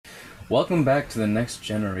Welcome back to the Next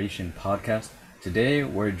Generation podcast. Today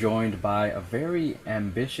we're joined by a very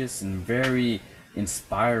ambitious and very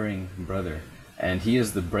inspiring brother, and he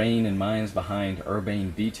is the brain and minds behind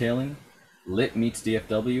Urbane Detailing, Lit Meets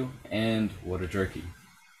DFW, and What a Jerky.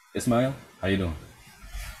 Ismaeel, how you doing?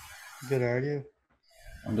 Good, are you?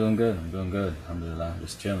 I'm doing good. I'm doing good. Alhamdulillah.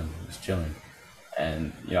 Just chilling. Just chilling.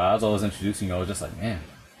 And as I was introducing you, I was just like, man,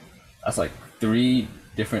 that's like three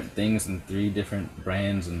different things and three different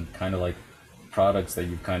brands and kind of like products that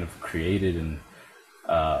you've kind of created. And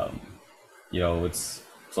um, it's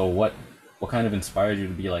so what kind of inspired you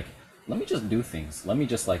to be like, let me just do things. Let me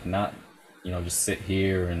just like not, just sit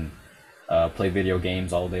here and play video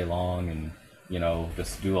games all day long and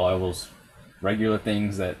just do all those regular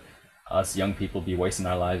things that us young people be wasting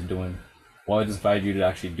our lives doing. What inspired you to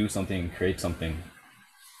actually do something and create something?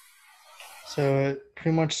 So it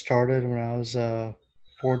pretty much started when I was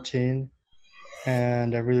 14,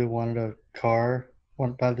 and I really wanted a car.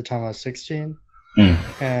 By the time I was 16,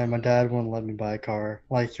 Mm. and my dad wouldn't let me buy a car.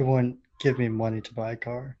 Like he wouldn't give me money to buy a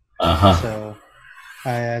car, Uh-huh. so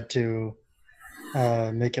I had to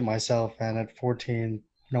make it myself. And at 14,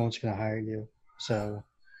 no one's gonna hire you. So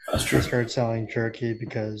That's I true. started selling jerky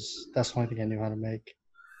because that's the only thing I knew how to make.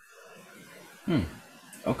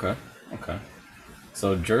 Okay. Okay.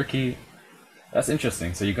 So jerky, that's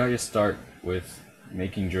interesting. So you got your start with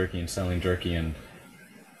making jerky and selling jerky, and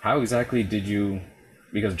how exactly did you,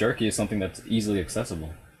 because jerky is something that's easily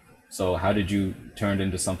accessible. So how did you turn it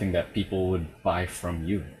into something that people would buy from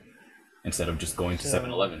you instead of just going to Seven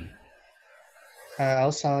So Eleven? I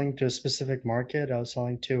was selling to a specific market. I was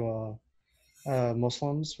selling to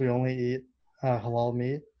Muslims. We only eat halal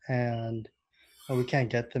meat, and we can't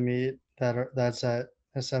get the meat that's at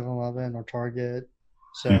a 7-Eleven or Target.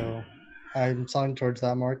 So I'm selling towards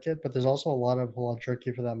that market, but there's also a lot of halal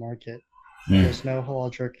jerky for that market. There's no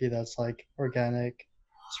halal jerky that's like organic,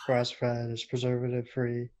 it's grass fed, it's preservative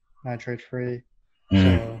free, nitrate free.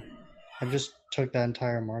 So I just took that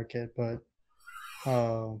entire market, but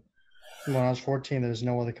uh, when I was 14, there's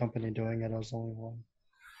no other company doing it. I was the only one.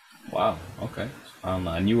 Wow. Okay.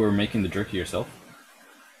 And you were making the jerky yourself?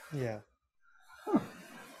 Yeah.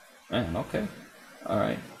 Man. Okay. All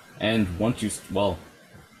right. And once well,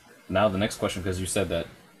 now the next question, because you said that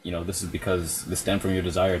this is because this stemmed from your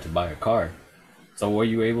desire to buy a car. So were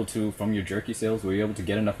you able to, from your jerky sales, were you able to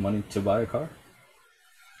get enough money to buy a car?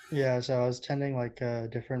 Yeah, so I was attending like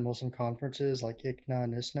different Muslim conferences like ICNA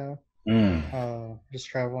and ISNA, Mm. just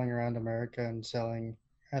traveling around America and selling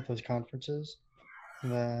at those conferences.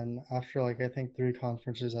 And then after like I think three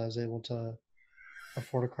conferences, I was able to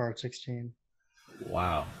afford a car at 16.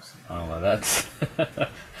 Wow. Oh, well, that's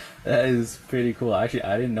that is pretty cool. Actually,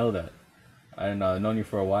 I didn't know that. I didn't know. I've known you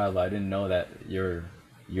for a while, but I didn't know that you're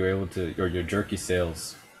able to, or your jerky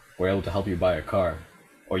sales were able to help you buy a car,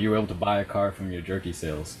 or you were able to buy a car from your jerky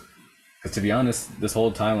sales. Because to be honest, this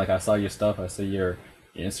whole time, like I saw your stuff, I saw your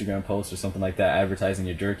Instagram post or something like that, advertising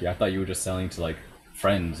your jerky. I thought you were just selling to like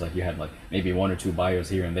friends, like you had like maybe one or two buyers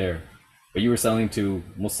here and there, but you were selling to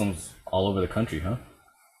Muslims all over the country, huh?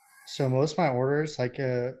 So most of my orders, like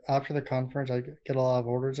after the conference, I get a lot of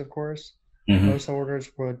orders, of course. Mm-hmm. Most orders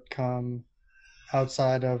would come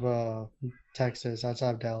outside of Texas,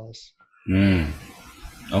 outside of Dallas. Mm.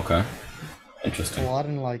 Okay. A Interesting. lot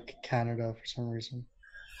in like Canada for some reason.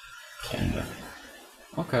 Canada.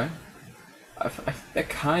 Okay. That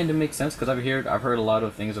kind of makes sense because I've heard a lot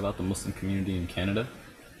of things about the Muslim community in Canada,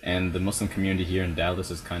 and the Muslim community here in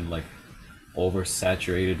Dallas is kind of like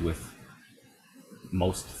oversaturated with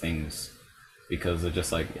most things because they're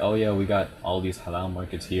just like, oh yeah, we got all these halal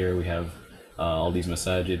markets here, we have all these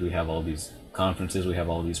masajid, we have all these conferences, we have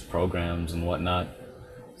all these programs and whatnot.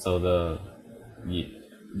 So the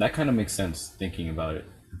that kind of makes sense thinking about it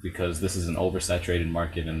because this is an oversaturated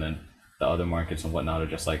market, and then the other markets and whatnot are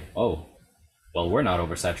just like, oh, well, we're not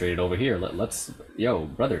oversaturated over here. Let's, yo,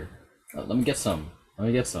 brother, let me get some. Let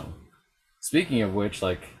me get some. Speaking of which,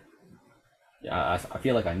 like, yeah, I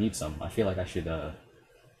feel like I need some. I feel like there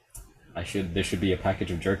should be a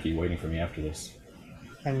package of jerky waiting for me after this.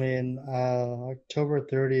 I mean, October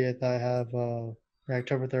 30th, I have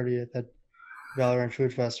October 30th at Valorant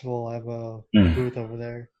Food Festival. I have a Mm. booth over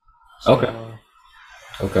there, Okay. so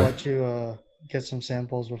I'll Okay. let you get some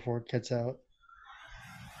samples before it gets out.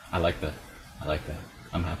 I like that. I like that.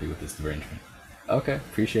 I'm happy with this arrangement. Okay.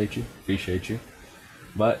 Appreciate you. Appreciate you.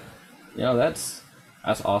 But that's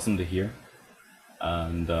awesome to hear,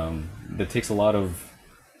 and that takes a lot of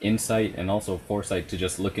insight and also foresight to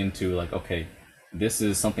just look into like, okay, this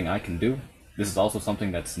is something I can do. This is also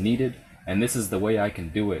something that's needed, and this is the way I can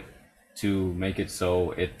do it to make it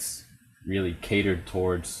so it's really catered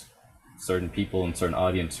towards certain people and certain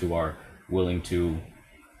audience who are willing to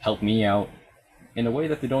help me out in a way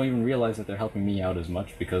that they don't even realize that they're helping me out as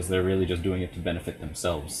much because they're really just doing it to benefit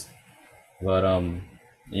themselves. But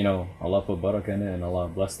Allah put barakah in it and Allah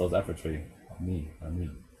bless those efforts for you. I mean. I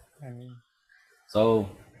mean, So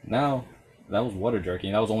now that was water jerky,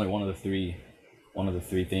 and that was only one of the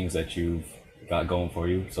three things that you've got going for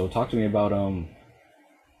you. So talk to me about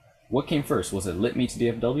what came first? Was it Lit Meets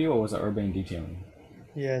DFW or was it Urbane Detailing?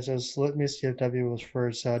 yeah, so Split Me CFW was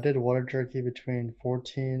first. So I did water jerky between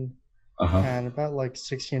 14 Uh huh. and about like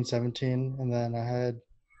 16, 17. And then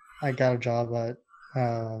I got a job at,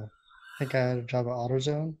 I think I had a job at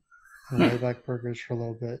AutoZone and Layback Burgers for a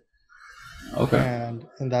little bit. Okay. And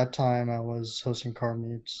in that time, I was hosting car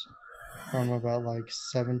meets from about like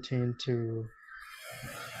 17 to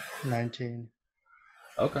 19.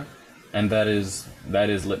 Okay. And that is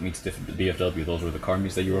Lit Meets DFW. Those were the car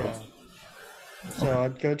meets that you were Yeah. hosting. Okay. So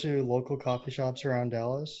I'd go to local coffee shops around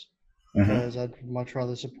Dallas Mm-hmm. because I'd much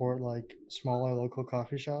rather support like smaller local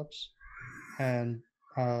coffee shops. And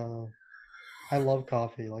uh, I love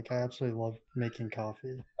coffee. Like I absolutely love making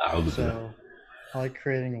coffee. I would do that. So I like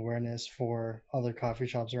creating awareness for other coffee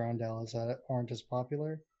shops around Dallas that aren't as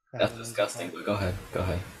popular that have That's amazing disgusting, coffee. but go ahead. Go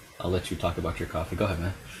ahead. I'll let you talk about your coffee. Go ahead,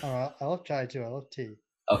 man. I love chai too. I love tea,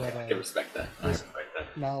 Okay, but I can respect that. I there's respect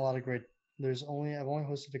that. not a lot of great. I've only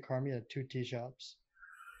hosted a car meet at two tea shops.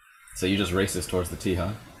 So you just racist towards the tea,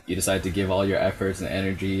 huh? You decide to give all your efforts and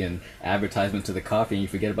energy and advertisement to the coffee and you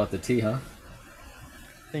forget about the tea, huh?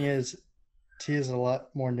 Thing is, tea is a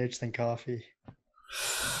lot more niche than coffee.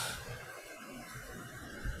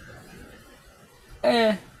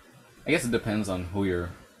 Eh, I guess it depends on who you're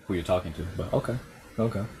talking to, but okay.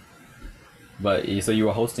 Okay. But so you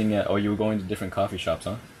were hosting it or you were going to different coffee shops,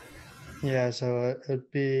 huh? Yeah, so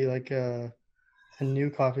it'd be like a new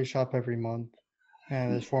coffee shop every month,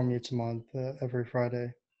 and there's four meets a month every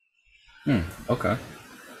Friday. Hmm, okay.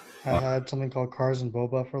 I Wow. had something called Cars and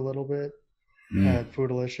Boba for a little bit Mm, at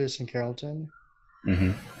Foodalicious in Carrollton,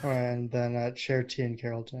 mm-hmm. and then at Share Tea in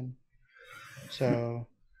Carrollton. So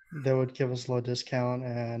they would give us a low discount,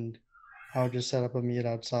 and I would just set up a meet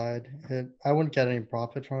outside. I wouldn't get any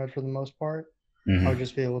profit from it for the most part. I would Mm-hmm.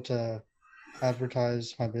 just be able to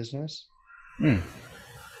advertise my business. Mm.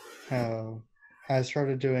 Uh, I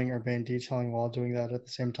started doing urbane detailing while doing that at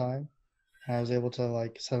the same time. And I was able to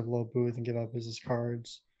like set up a little booth and give out business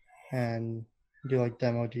cards and do like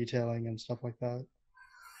demo detailing and stuff like that.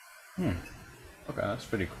 Hmm. Okay, that's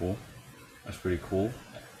pretty cool. That's pretty cool.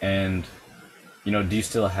 And do you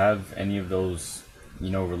still have any of those,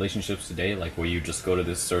 relationships today? Like where you just go to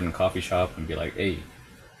this certain coffee shop and be like, hey,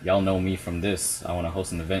 y'all know me from this. I want to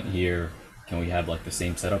host an event here. Can we have like the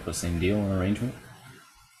same setup, the same deal and arrangement?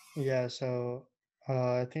 Yeah, so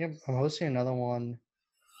I think I'm hosting another one.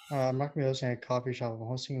 I'm not gonna be hosting a coffee shop. I'm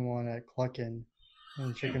hosting one at Cluckin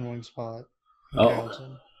and Chicken Wing Spot in Oh, okay.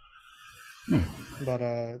 Carrollton.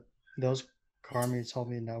 But those car meets help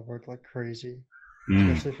me network like crazy,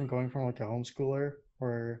 Mm. especially from going from like a homeschooler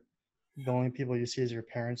where the only people you see is your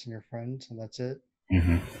parents and your friends, and that's it.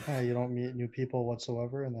 Mm-hmm. You don't meet new people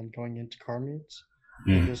whatsoever, and then going into car meets,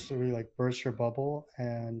 it Mm. just really like bursts your bubble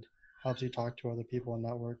and helps you talk to other people and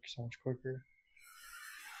network so much quicker.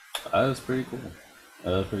 That's pretty cool.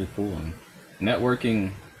 That's pretty cool. And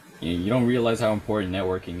networking, you don't realize how important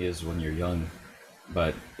networking is when you're young.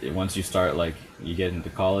 But once you start, like, you get into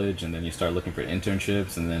college and then you start looking for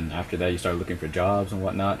internships, and then after that, you start looking for jobs and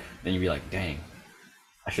whatnot, then you be like, dang,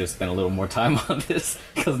 I should have spent a little more time on this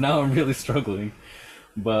because now I'm really struggling.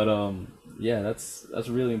 But yeah, that's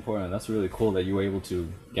really important. That's really cool that you were able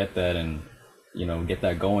to get that and get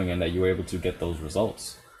that going and that you were able to get those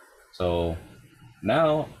results. So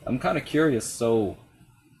now I'm kind of curious. So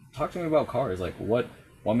talk to me about cars. Like what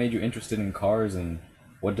made you interested in cars and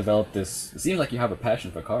what developed this? It seems like you have a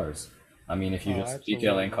passion for cars. I mean, if you Oh, I just absolutely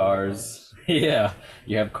detailing love cars, cars. yeah,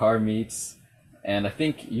 you have car meets, and I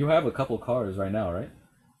think you have a couple cars right now, right?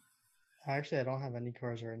 Actually, I don't have any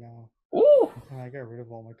cars right now. Ooh, I got rid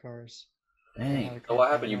of all my cars. I haven't dang. had a So car what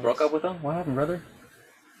for happened? You broke up months. with them? What happened, brother?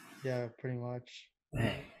 Yeah, pretty much.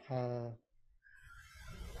 Dang. Uh,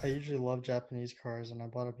 I usually love Japanese cars, and I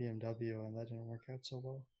bought a BMW, and that didn't work out so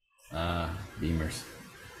well. Ah, Beamers.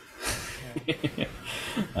 Yeah,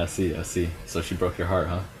 I see, I see. So she broke your heart,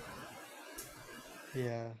 huh?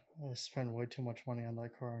 yeah. I spent way too much money on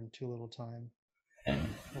that car in too little time. Dang,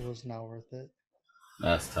 It was not worth it.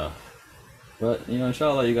 that's tough. But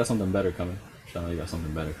inshallah, you got something better coming. Inshallah, you got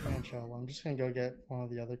something better Yeah, coming. inshallah. I'm just gonna go get one of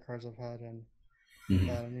the other cars I've had, and Hmm.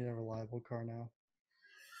 that I need a reliable car now.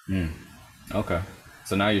 Mm. Okay.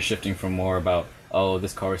 So now you're shifting from more about, oh,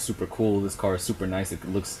 this car is super cool, this car is super nice, it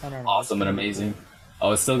looks I don't know. It's awesome and gonna be amazing. cool.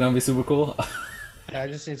 Oh, it's still gonna be super cool. Yeah, I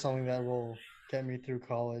just need something that will get me through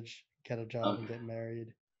college, get a job, and Okay. get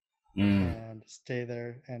married, Mm. and stay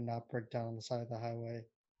there and not break down on the side of the highway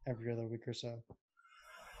every other week or so.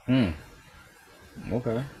 Hmm.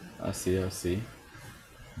 Okay. I see. I see.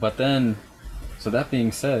 But then, so that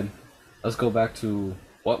being said, let's go back to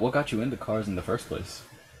what got you into cars in the first place.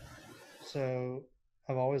 So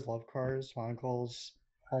I've always loved cars.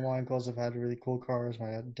 All my uncles have had really cool cars.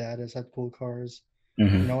 My dad has had cool cars.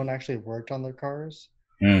 Mm-hmm. No one actually worked on their cars.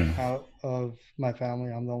 Mm. Out of my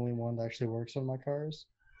family, I'm the only one that actually works on my cars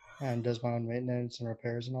and does my own maintenance and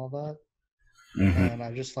repairs and all that. Mm-hmm. And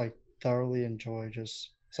I just like thoroughly enjoy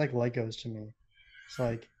just it's like Legos to me. It's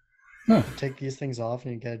like Huh. you take these things off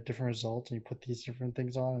and you get a different result and you put these different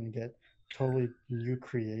things on and you get totally new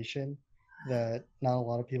creation that not a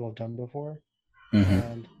lot of people have done before. Mm-hmm.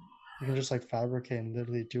 And you can just like fabricate and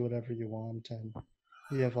literally do whatever you want and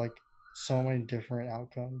you have like so many different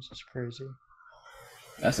outcomes. It's crazy.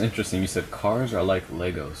 That's interesting. You said cars are like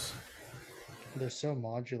Legos. They're so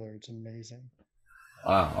modular, it's amazing.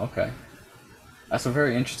 Wow. Okay. That's a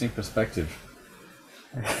very interesting perspective.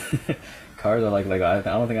 Cars are like Lego. I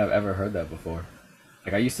don't think I've ever heard that before.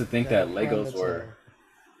 Like I used to think Yeah, I have that a friend Legos that's were.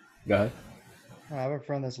 a Go ahead. I have a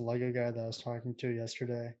friend that's a Lego guy that I was talking to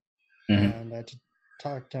yesterday, Mm-hmm. and I had to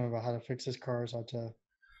talk to him about how to fix his cars, how to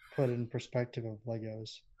put it in perspective of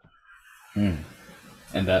Legos. Mm.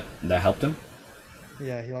 And that helped him.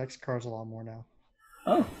 Yeah, he likes cars a lot more now.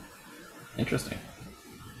 Oh, interesting.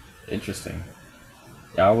 Interesting.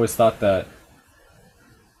 Yeah, I always thought that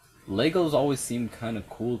Legos always seemed kind of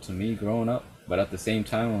cool to me growing up, but at the same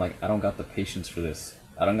time, I'm like, I don't got the patience for this.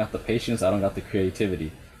 I don't got the patience. I don't got the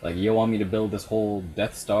creativity. Like, you want me to build this whole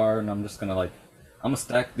Death Star, and I'm just gonna like, I'm gonna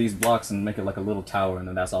stack these blocks and make it like a little tower, and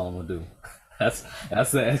then that's all I'm gonna do.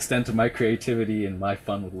 That's the extent of my creativity and my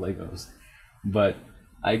fun with Legos. But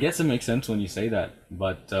I guess it makes sense when you say that.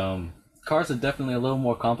 But cars are definitely a little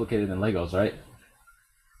more complicated than Legos, right?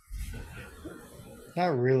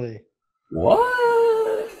 Not really.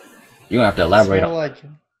 What? You gonna have to It's elaborate more on like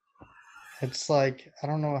I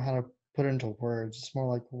don't know how to put it into words. It's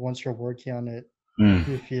more like once you're working on it, that. Mm,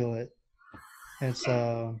 you feel it. It's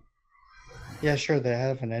yeah, sure they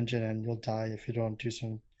have an engine and you'll die if you don't do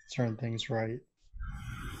some certain things right.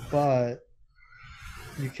 But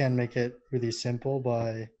you can make it really simple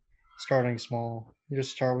by starting small. You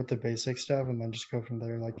just start with the basic stuff and then just go from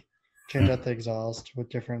there. Like change out the exhaust with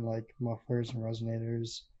different like mufflers and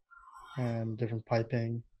resonators and different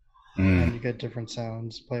piping, and you mm, get different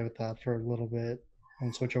sounds. Play with that for a little bit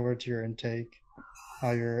and switch over to your intake,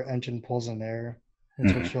 how your engine pulls in air, and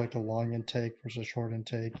switch to mm, like a long intake versus a short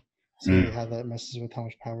intake. See mm, how that messes with how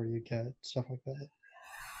much power you get, stuff like that.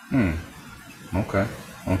 mm. Okay,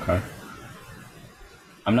 okay.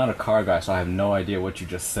 I'm not a car guy, so I have no idea what you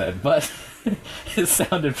just said, but it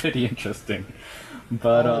sounded pretty interesting.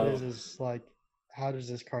 But All it is like how does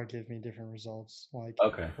this car give me different results? Like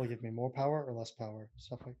okay. will it give me more power or less power?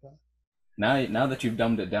 Stuff like that. Now that you've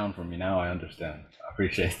dumbed it down for me, now I understand. I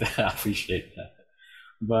appreciate that. I appreciate that.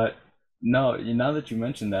 But no, now that you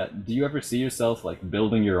mentioned that, do you ever see yourself like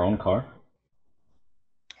building your own car?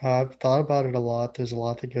 I've thought about it a lot. There's a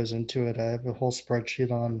lot that goes into it. I have a whole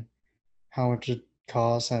spreadsheet on how much it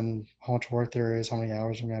costs and how much work there is, how many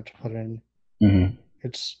hours I'm gonna have to put in. Mm-hmm.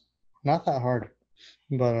 It's not that hard,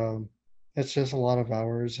 but it's just a lot of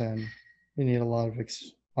hours and you need a lot of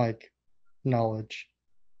like knowledge,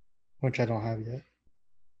 which I don't have yet.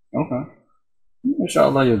 Okay.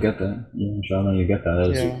 Inshallah, you'll get that. Yeah, inshallah, you'll get that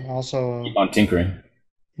as you Yeah, also keep on tinkering.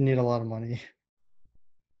 you need a lot of money,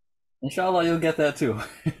 Inshallah, you'll get that too.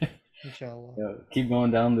 inshallah. Yeah, keep going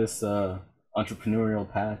down this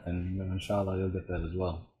entrepreneurial path, and inshallah, you'll get that as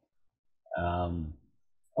well. Um,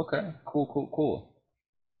 okay, cool, cool, cool.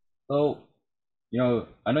 So,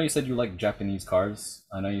 I know you said you like Japanese cars.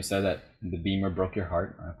 I know you said that the Beamer broke your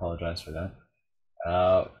heart. I apologize for that.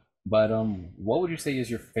 Uh, but what would you say is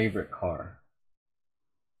your favorite car?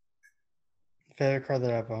 Favorite car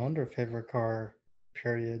that I've owned or favorite car,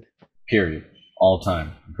 period. Period. All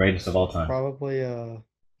time. Greatest of all time. Probably a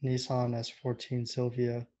Nissan S14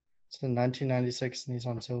 Silvia. It's a 1996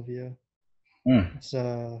 Nissan Silvia. Mm. It's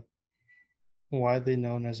widely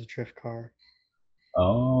known as a drift car.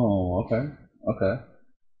 Oh, okay. Okay. They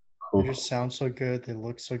Cool. just sound so good, they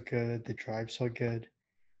look so good, they drive so good.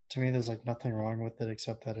 To me, there's like nothing wrong with it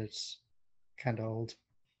except that it's kind of old.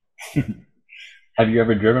 Have you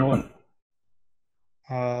ever driven one?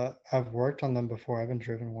 I've worked on them before. I haven't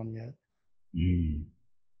driven one yet. Mm.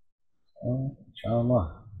 Oh,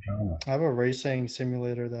 inshallah. Drama. I have a racing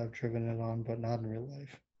simulator that I've driven it on, but not in real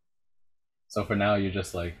life. So for now, you're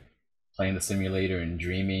just like playing the simulator and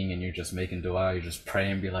dreaming, and you're just making dua. You just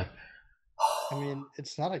pray and be like, I mean,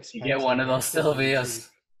 it's not you get one expensive. of They're those actually really cheap. Sylvias.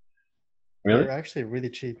 Really? They're actually really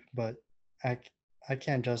cheap, but I, c- I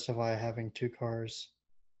can't justify having two cars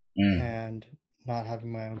Mm, and not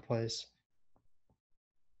having my own place.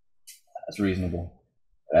 that's reasonable.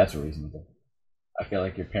 That's reasonable. I feel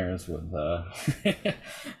like your parents would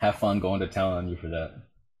have fun going to town on you for that.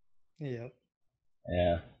 Yep.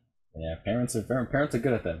 Yeah, yeah. Parents are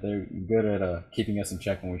good at that. They're good at keeping us in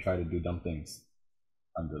check when we try to do dumb things.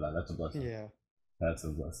 Alhamdulillah, that's a blessing. Yeah. That's a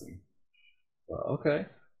blessing. Well, okay,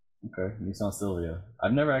 okay. Nissan Silvia.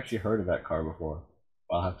 I've never actually heard of that car before.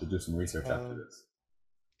 I'll have to do some research after Um, this.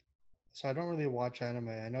 so I don't really watch anime.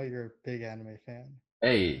 I know you're a big anime fan,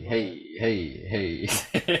 Hey, but hey, hey, hey,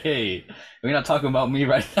 hey. We're not talking about me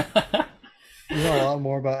right now. you know a lot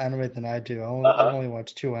more about anime than I do. I've Uh-huh. only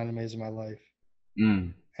watched two animes in my life,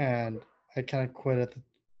 Mm. and I kind of quit at the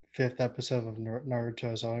fifth episode of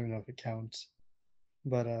Naruto, so I don't even know if it counts.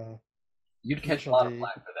 But You'd catch a Initial lot of D,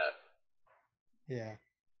 flack for that. yeah,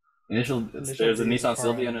 Initial There's a D is a Nissan car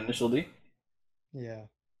Sylvia and anime. Initial D? Yeah,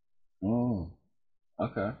 Oh,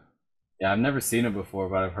 okay. Yeah, I've never seen it before,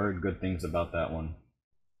 but I've heard good things about that one.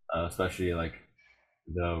 Especially like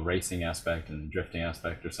the racing aspect and drifting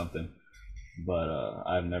aspect or something. But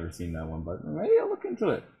I've never seen that one. But maybe I'll look into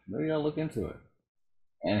it. Maybe I'll look into it.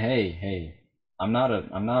 And hey, I'm not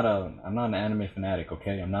an anime fanatic.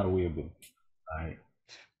 Okay, I'm not a weeaboo. I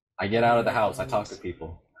I get out don't of the like house. I talk to animes.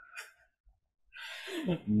 people.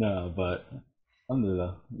 No, but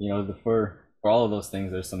alhamdulillah, the for all of those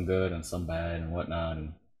things, there's some good and some bad and whatnot,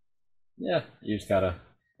 and yeah, you just gotta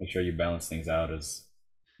make sure you balance things out. As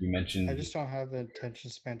you I mentioned, just don't have the attention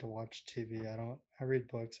span to watch TV. I don't. I read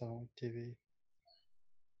books. I don't like TV.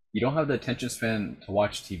 you don't have the attention span to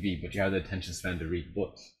watch TV, but you have the attention span to read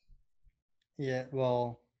books. Yeah,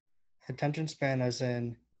 well, attention span as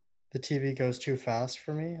in the TV goes too fast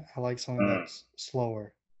for me. I like something Mm. that's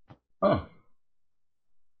slower. Oh,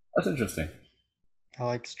 that's interesting. I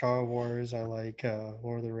like Star Wars. I like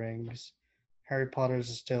Lord of the Rings. Harry Potter's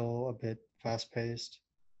is still a bit fast paced,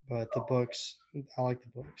 but the books, I like the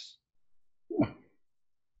books. Hmm.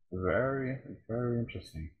 Very, very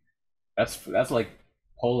interesting. That's like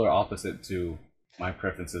polar opposite to my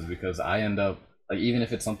preferences because I end up like even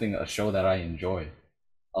if it's something a show that I enjoy,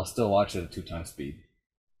 I'll still watch it at 2 times speed.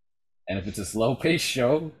 And if it's a slow paced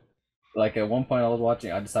show, like at one point I was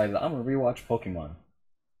watching, I decided I'm gonna rewatch Pokemon.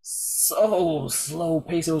 So slow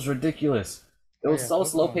paced, it was ridiculous. It Oh was yeah, so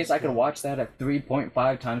slow Pokemon is paced I could slow. watch that at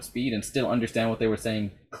 3.5 times speed and still understand what they were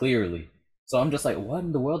saying clearly. So I'm just like, what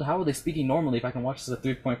in the world? How are they speaking normally if I can watch this at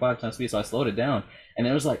 3.5 times speed? So I slowed it down, and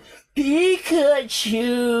it was like,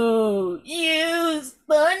 Pikachu, use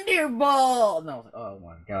Thunderball. And I was like, oh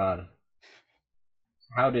my god,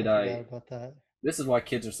 how I did forgot I? about that. This is why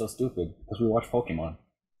kids are so stupid because we watch Pokemon.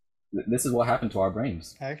 This is what happened to our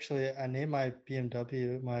brains. Actually, I named my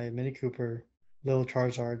BMW, my Mini Cooper, Little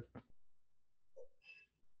Charizard,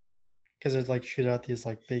 because it like shoot out these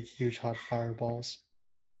like big, huge, hot fireballs.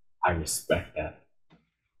 I respect that.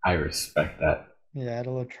 I respect that. Yeah, I had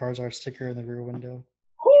a little Charizard sticker in the rear window.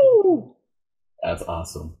 It's really Woo! cool. That's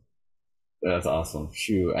awesome. That's awesome.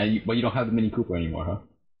 Shoot, but you don't have the Mini Cooper anymore, huh?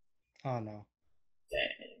 Oh no.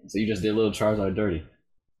 Dang. So you just did little Charizard dirty.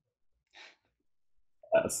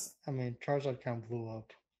 That's I mean, Charizard kind of blew up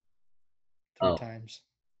three oh times.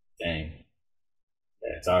 dang.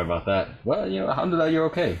 Yeah, sorry about that. Well, alhamdulillah, you're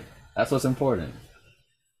okay. That's what's important.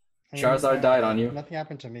 I mean, Charizard died on you. nothing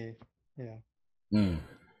happened to me. Yeah. Hmm.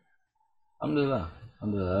 Alhamdulillah.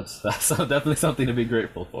 Alhamdulillah. That's definitely something to be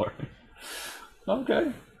grateful for.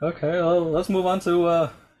 Okay. Okay. Well, let's move on to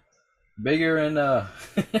bigger and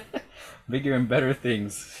bigger and better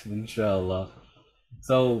things, inshallah.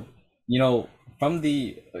 So, from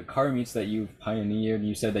the car meets that you've pioneered,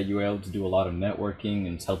 you said that you were able to do a lot of networking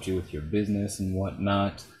and it's helped you with your business and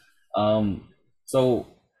whatnot. So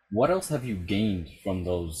what else have you gained from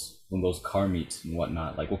those car meets and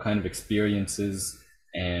whatnot? Like what kind of experiences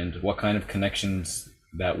and what kind of connections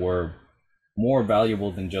that were more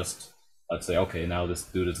valuable than just, let's say, okay, now this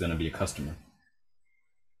dude is going to be a customer.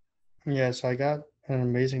 Yeah, so I got an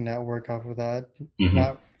amazing network off of that. Mm-hmm.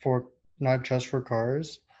 Not for not just for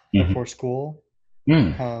cars, but Mm-hmm. for school.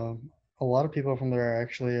 Mm. A lot of people from there are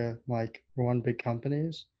actually like run big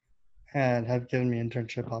companies and have given me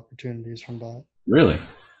internship opportunities from that. Really?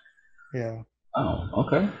 Yeah, Oh,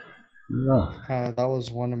 okay. Yeah. that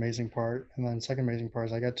was one amazing part. And then second amazing part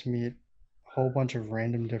is I got to meet a whole bunch of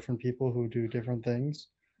random different people who do different things.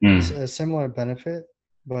 Mm. A similar benefit.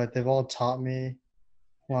 but they've all taught me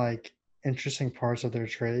like interesting parts of their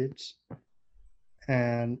trades.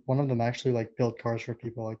 And one of them actually like built cars for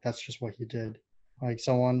people. Like that's just what he did. Like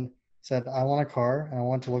someone said, I want a car and I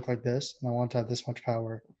want it to look like this and I want to have this much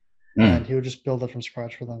power. And Mm. he would just build it from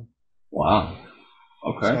scratch for them. Wow. So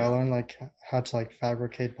Okay. I learned like how to like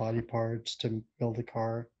fabricate body parts to build a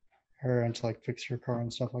car or and to like fix your car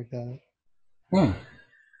and stuff like that. Hmm.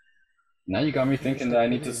 Now you got me It was thinking that like I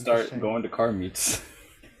need to really start interesting. going to car meets.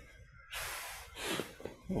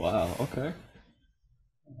 Wow. Okay.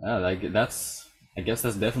 Yeah, like that's. I guess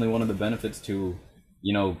that's definitely one of the benefits to,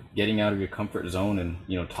 getting out of your comfort zone and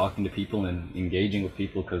talking to people and engaging with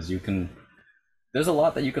people because you can. There's a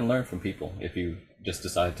lot that you can learn from people if you just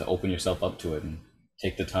decide to open yourself up to it and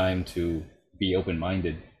take the time to be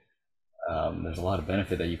open-minded. There's a lot of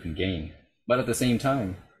benefit that you can gain, but at the same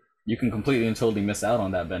time, you can completely and totally miss out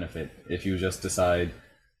on that benefit if you just decide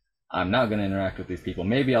I'm not going to interact with these people.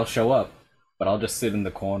 Maybe I'll show up, but I'll just sit in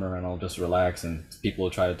the corner and I'll just relax, and people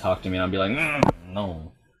will try to talk to me, and I'll be like,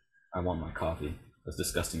 no, I want my coffee. As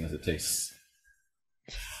disgusting as it tastes.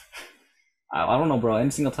 I don't know, bro.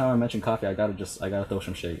 Any single time I mention coffee, I gotta throw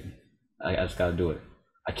some shade. I just gotta do it.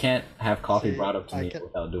 I can't have coffee See, brought up to me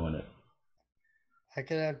without doing it. I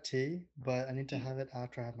could have tea, but I need to have it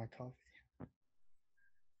after I have my coffee.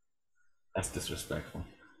 That's disrespectful.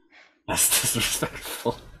 That's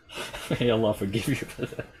disrespectful. May Allah forgive you for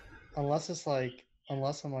that. Unless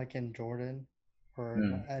I'm like in Jordan or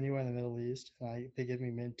Mm. anywhere in the Middle East and they give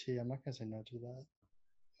me mint tea, I'm not gonna say no to that.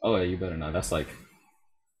 Oh yeah, you better not. That's like,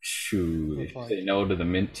 shoot. With If you say no to the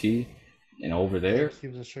mint tea, and over like there,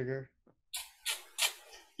 cubes of sugar.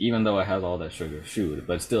 even though it has all that sugar, shoot.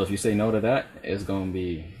 But still, if you say no to that, it's gonna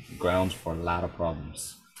be grounds for a lot of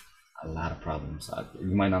problems. A lot of problems.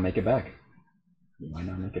 You might not make it back. You might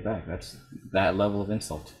not make it back. That's that level of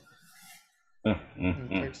insult. And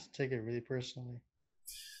the Turks take it really personally.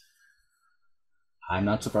 I'm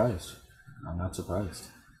not surprised. I'm not surprised.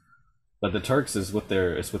 But the Turks is with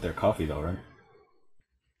their coffee though, right?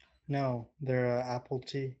 No, they're apple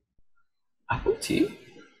tea. Apple tea?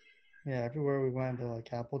 Yeah, everywhere we went, they're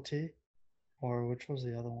like apple tea, or which was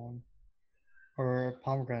the other one? Or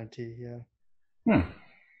pomegranate tea. Yeah, Hmm.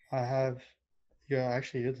 I have. Yeah,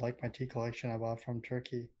 actually, you'd like my tea collection I bought from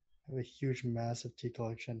Turkey. I have a huge, massive tea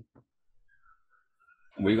collection.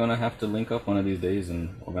 We're gonna have to link up one of these days,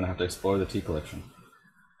 and we're gonna have to explore the tea collection.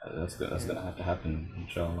 That's good. That's Yeah, gonna have to happen,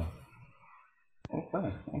 inshallah.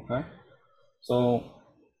 Okay. Okay. So,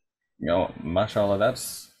 mashallah,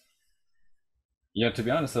 that's to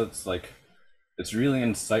be honest, that's like it's really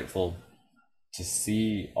insightful to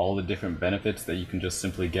see all the different benefits that you can just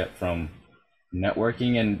simply get from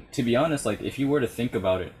networking. And to be honest, like if you were to think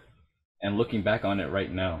about it and looking back on it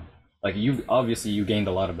right now, like you gained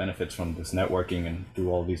a lot of benefits from this networking and through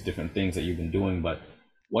all these different things that you've been doing. But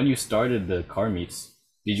when you started the car meets,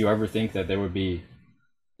 did you ever think that you would be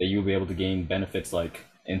able to gain benefits like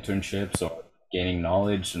internships or gaining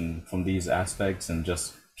knowledge and from these aspects and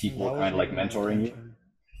just and people that kind of wasn't like even my mentoring you?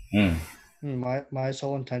 intention. Hmm. My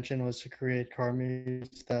sole intention was to create car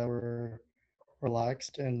meets that were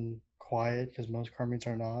relaxed and quiet because most car meets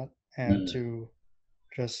are not, and Hmm. to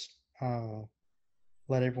just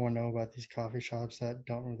let everyone know about these coffee shops that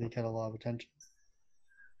don't really get a lot of attention.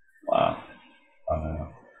 Wow. Uh,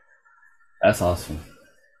 that's awesome.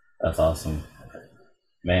 That's awesome.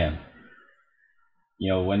 Man,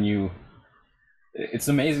 when it's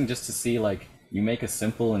amazing just to see like you make a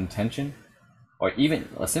simple intention or even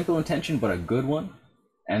a simple intention but a good one,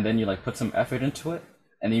 and then you like put some effort into it,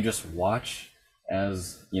 and you just watch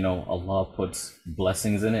as Allah puts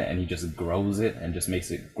blessings in it, and He just grows it and just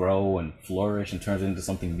makes it grow and flourish and turns it into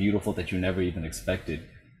something beautiful that you never even expected.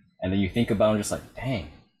 And then you think about it just like, dang,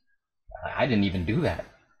 I didn't even do that.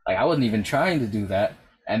 Like I wasn't even trying to do that,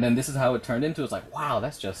 and then this is how it turned into. It's like, wow,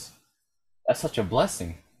 that's such a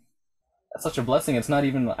blessing. That's such a blessing. It's not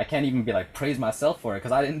even. I can't even be like praise myself for it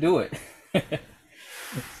because I didn't do it.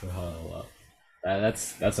 SubhanAllah.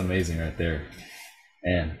 That's amazing right there.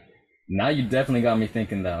 And now you definitely got me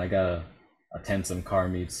thinking that I gotta attend some car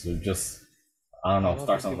meets or just I don't I know, don't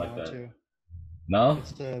start think you something like want that. to. No?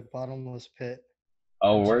 It's the bottomless pit.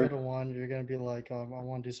 Oh, Once you go word? to one, you're gonna be like, I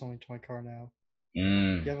want to do something to my car now. You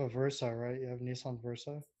Mm. have a Versa, right? You have a Nissan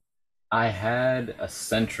Versa, I had a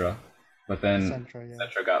Sentra, but a then Sentra, yeah.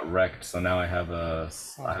 Sentra got wrecked, so now I have a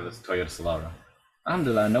Oh, Toyota Solara.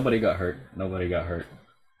 Alhamdulillah, nobody got hurt. Nobody got hurt.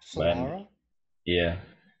 But Solara? yeah,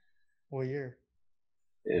 What year?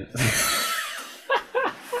 it,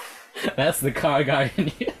 that's the car guy in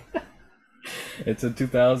here. It's a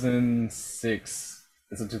 2006.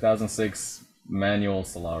 It's a 2006 manual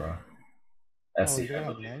Solara. Oh, you got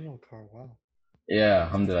a SCW. manual car. Wow. Yeah,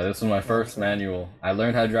 alhamdulillah. This was my Yeah, I'm first sorry. manual. I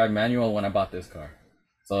learned how to drive manual when I bought this car.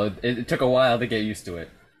 So it took a while to get used to it.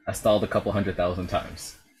 I stalled a couple 100,000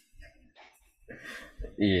 times.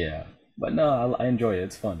 Yeah. But no, I enjoy it.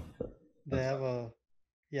 It's fun. They It's have fun. a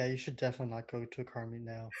Yeah, you should definitely not go to a car meet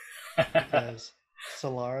now because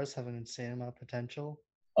Solaris have an insane amount of potential,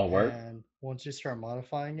 Oh, word? and once you start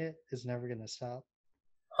modifying it, it's never gonna stop.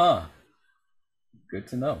 Huh. Good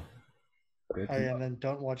to know. Good Oh to yeah, and then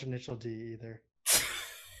don't watch Initial D either.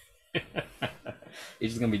 know. You're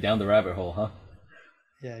just gonna be down the rabbit hole, huh?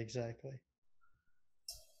 Yeah, exactly.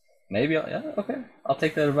 Maybe yeah, okay. I'll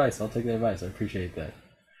take that advice. I'll take that advice. I appreciate that.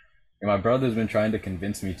 And my brother's been trying to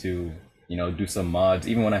convince me to, do some mods.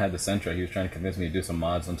 Even when I had the Sentra, he was trying to convince me to do some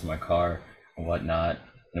mods onto my car and whatnot.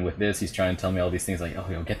 And with this, he's trying to tell me all these things like,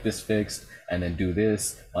 oh, get this fixed, and then do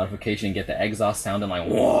this modification, get the exhaust sounding like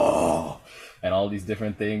whoa, and all these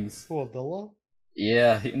different things. Cool, Villa?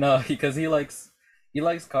 Yeah, no, because he likes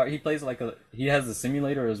car. He plays he has a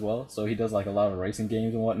simulator as well, so he does like a lot of racing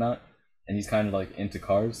games and whatnot, and he's kind of like into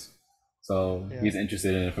cars, so Yeah. he's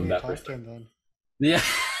interested in it You from can that talk to him perspective. then. Yeah.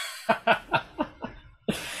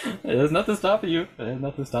 There's nothing stopping you. There's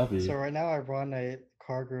nothing stopping So you. right now I run a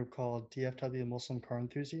car group called DFW Muslim Car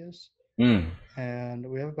Enthusiasts, Mm, and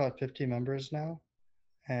we have about 50 members now,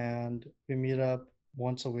 and we meet up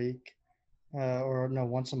once a week, or no,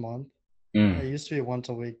 once a month. It mm, used to be once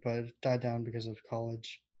a week, but it died down because of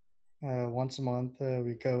college. Once a month,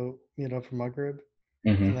 we go meet up for Maghrib,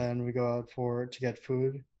 and mm-hmm, then we go out to get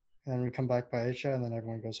food, and we come back by Isha, and then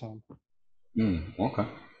everyone goes home. okay.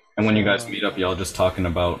 And when you So guys meet up, y'all just talking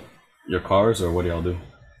about your cars, or what do y'all do?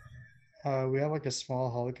 we have like a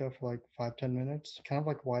small halakha for like 5-10 minutes, kind of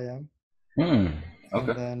like YM, Hmm.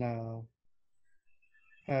 Okay. and then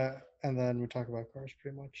and then we talk about cars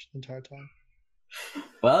pretty much the entire time.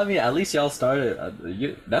 Well, I mean, at least y'all started.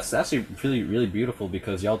 That's actually really, really beautiful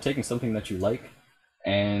because y'all taking something that you like,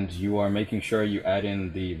 and you are making sure you add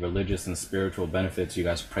in the religious and spiritual benefits. You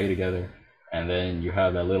guys pray together, and then you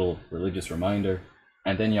have that little religious reminder,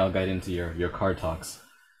 and then y'all get into your car talks.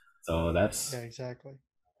 So Yeah, exactly.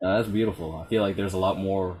 that's beautiful. I feel like there's a lot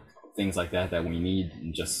more things like that that we need.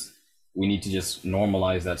 And we need to just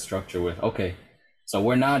normalize that structure with okay. So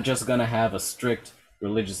we're not just gonna have a strict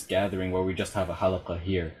religious gathering where we just have a halaqah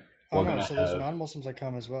here. Oh We're no, gonna so there's have non-Muslims that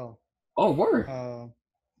come as well. oh word. Uh,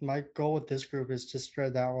 my goal with this group is to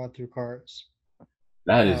spread that out through cars.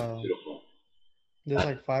 That is Uh, beautiful. there's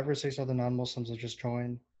like 5 or 6 other non-Muslims that just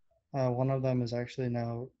joined. One of them is actually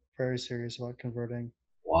now very serious about converting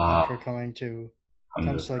after Wow. comes to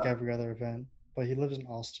like Alhamdulillah. every other event. But he lives in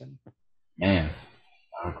Austin. Man,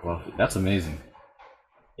 barakallah. That's amazing.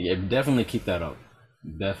 Yeah, definitely keep that up.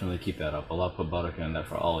 Definitely keep that up. Allah put barakah in that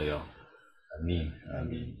for all of y'all. I mean, I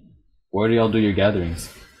mean, where do y'all do your gatherings?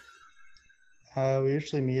 we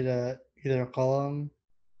usually meet at either Qalam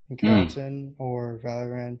in Mm, Carrollton or Valley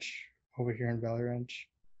Ranch over here in Valley Ranch.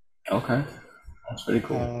 okay. That's pretty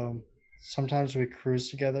cool. Um, sometimes we cruise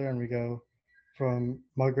together and we go from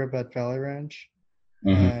Maghreb at Valley Ranch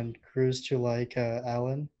Mm-hmm. and cruise to like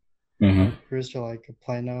Allen or Mm-hmm. cruise to like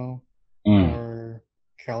Plano Mm. or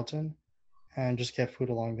Carrollton and just get food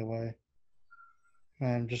along the way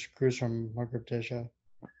and just cruise from Maghreb to Isha.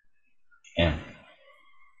 Yeah,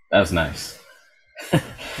 that's nice.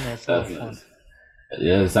 Yeah, it's a lot That's of fun. nice.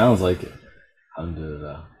 Yeah, it sounds like it.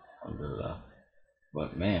 Alhamdulillah. Alhamdulillah.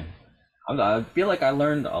 But man, I feel like I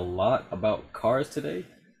learned a lot about cars today,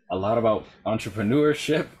 a lot about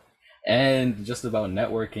entrepreneurship, and just about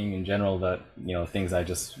networking in general. That things I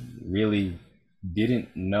just really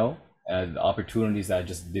didn't know, and opportunities that I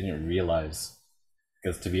just didn't realize.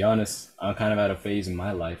 Because to be honest, I'm kind of at a phase in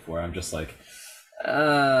my life where I'm just like,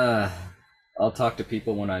 ah, I'll talk to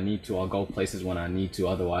people when I need to. I'll go places when I need to.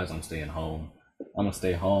 Otherwise, I'm staying home. I'm gonna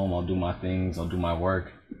stay home. I'll do my things. I'll do my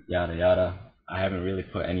work. Yada yada. I haven't really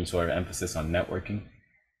put any sort of emphasis on networking,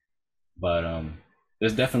 but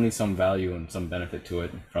there's definitely some value and some benefit to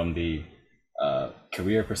it from the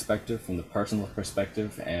career perspective, from the personal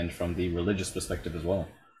perspective, and from the religious perspective as well.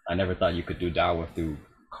 I never thought you could do dawah through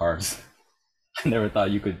cars. I never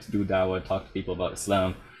thought you could do dawah, talk to people about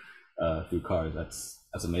Islam through cars.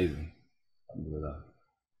 That's amazing. Alhamdulillah.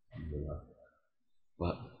 Alhamdulillah.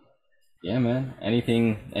 But yeah, man.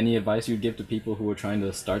 Any advice you'd give to people who are trying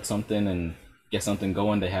to start something and get something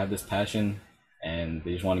going? They have this passion and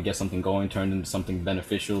they just want to get something going, turn into something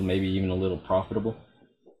beneficial, maybe even a little profitable.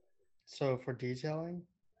 So for detailing,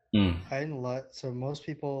 Mm, so most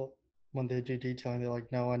people when they do detailing, they're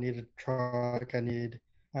like, no, I need a truck, I need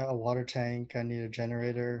a water tank, I need a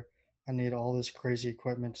generator, I need all this crazy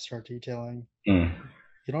equipment to start detailing. mm,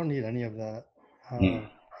 You don't need any of that. Uh, Mm,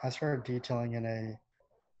 I started detailing in a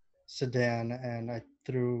sedan, and I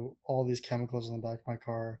threw all these chemicals in the back of my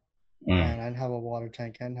car, mm, and I didn't have a water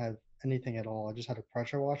tank. I didn't have anything at all. I just had a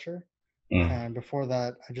pressure washer. mm, And before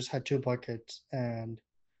that, I just had two buckets, and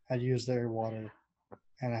I'd use their water,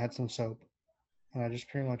 and I had some soap. And I just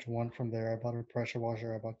pretty much went from there. I bought a pressure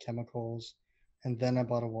washer, I bought chemicals, and then I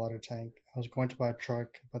bought a water tank. I was going to buy a truck,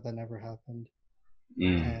 but that never happened.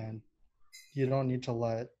 mm, And you don't need to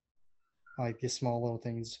let like these small little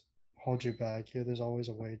things hold you back. Here, there's always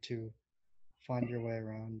a way to find your way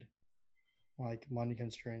around like money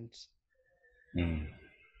constraints. mm.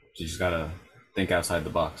 So you just gotta think outside the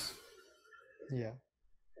box. Yeah.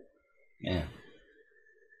 Yeah,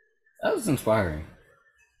 that was inspiring.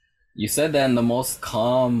 You said that in the most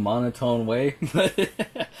calm, monotone way,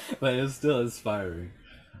 but it's still inspiring.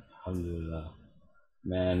 Alhamdulillah.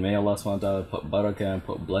 Man, may Allah subhanahu wa ta'ala put barakah and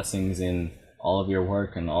put blessings in all of your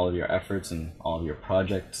work and all of your efforts and all of your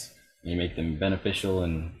projects. May you make them beneficial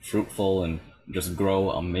and fruitful and just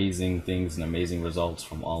grow amazing things and amazing results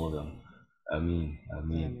from all of them. Ameen, I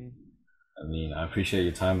ameen, mean, ameen. I appreciate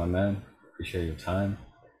your time, my man. Appreciate your time.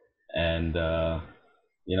 And,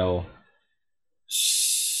 you know,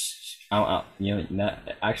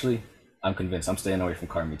 actually, I'm convinced I'm staying away from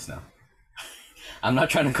car meets now. I'm not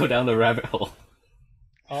trying to go down the rabbit hole.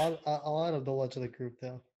 I'll add Abdullah to the group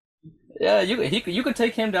though. Yeah, you could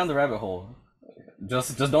take him down the rabbit hole.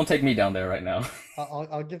 Just don't take me down there right now.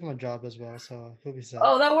 I'll give him a job as well, so he'll be set.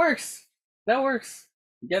 Oh, that works. That works.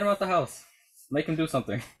 Get him out the house. Make him do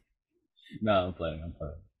something. No, I'm playing. I'm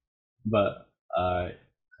playing. But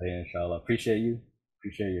hey, inshallah, appreciate you.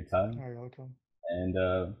 Appreciate your time, All right, welcome.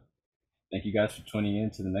 and thank you guys for tuning in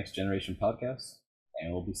to the Next Generation podcast.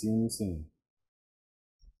 And we'll be seeing you soon.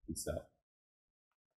 Peace out.